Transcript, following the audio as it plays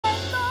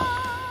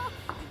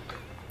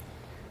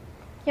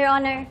Your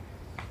Honor,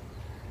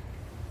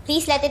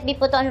 please let it be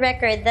put on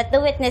record that the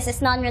witness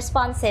is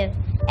non-responsive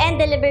and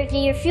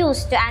deliberately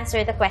refused to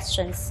answer the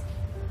questions.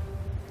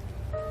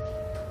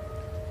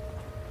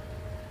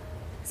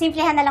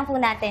 Simplihan na lang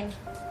po natin.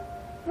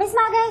 Miss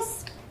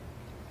Magas,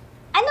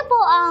 ano po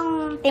ang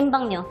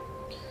timbang nyo?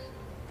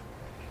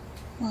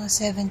 Mga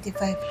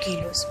 75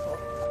 kilos po.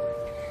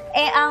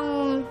 Ang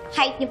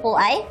height nyo po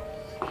ay?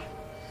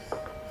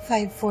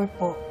 5'4"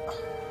 po.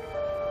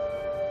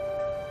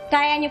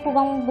 Kaya nyo po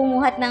bang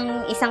bumuhat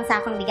ng isang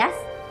sakong bigas?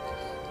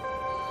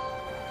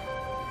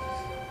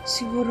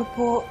 Siguro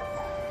po,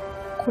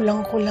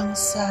 kulang-kulang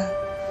sa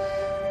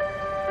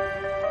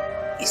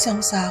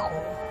isang sako.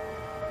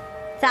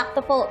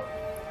 Sakto po.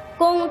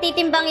 Kung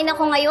titimbangin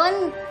ako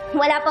ngayon,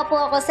 wala pa po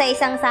ako sa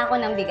isang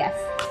sako ng bigas.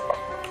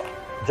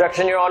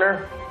 Objection, Your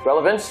Honor.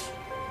 Relevance?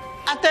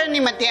 Attorney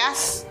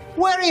Matias,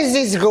 where is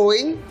this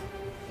going?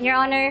 Your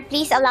Honor,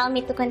 please allow me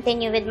to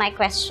continue with my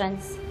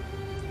questions.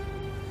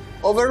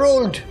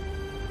 Overruled.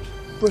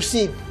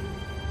 Proceed.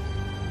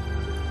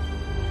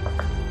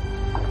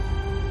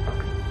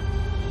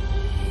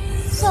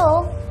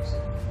 So,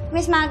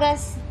 Miss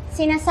Magas,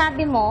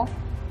 sinasabi mo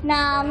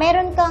na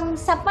meron kang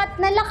sapat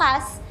na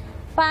lakas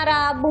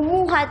para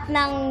bumuhat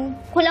ng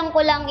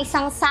kulang-kulang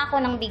isang sako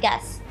ng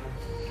bigas.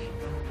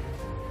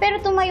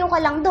 Pero tumayo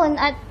ka lang doon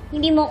at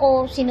hindi mo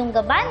ko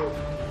sinunggaban,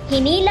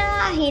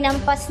 hinila,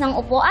 hinampas ng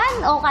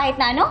upuan o kahit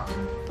na ano?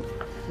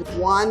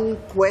 One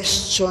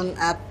question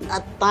at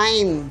a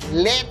time.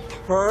 Let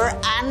her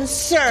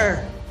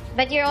answer.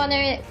 But Your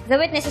Honor, the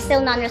witness is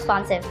still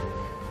non-responsive.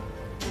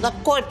 The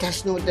court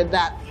has noted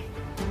that.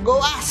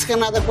 Go ask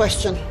another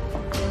question.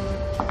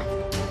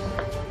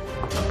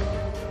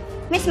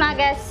 Miss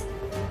Magas,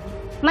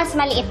 mas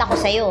maliit ako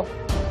sa'yo.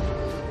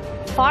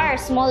 Far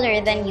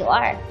smaller than you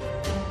are.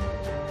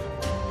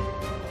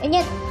 And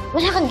yet,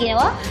 wala kang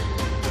ginawa?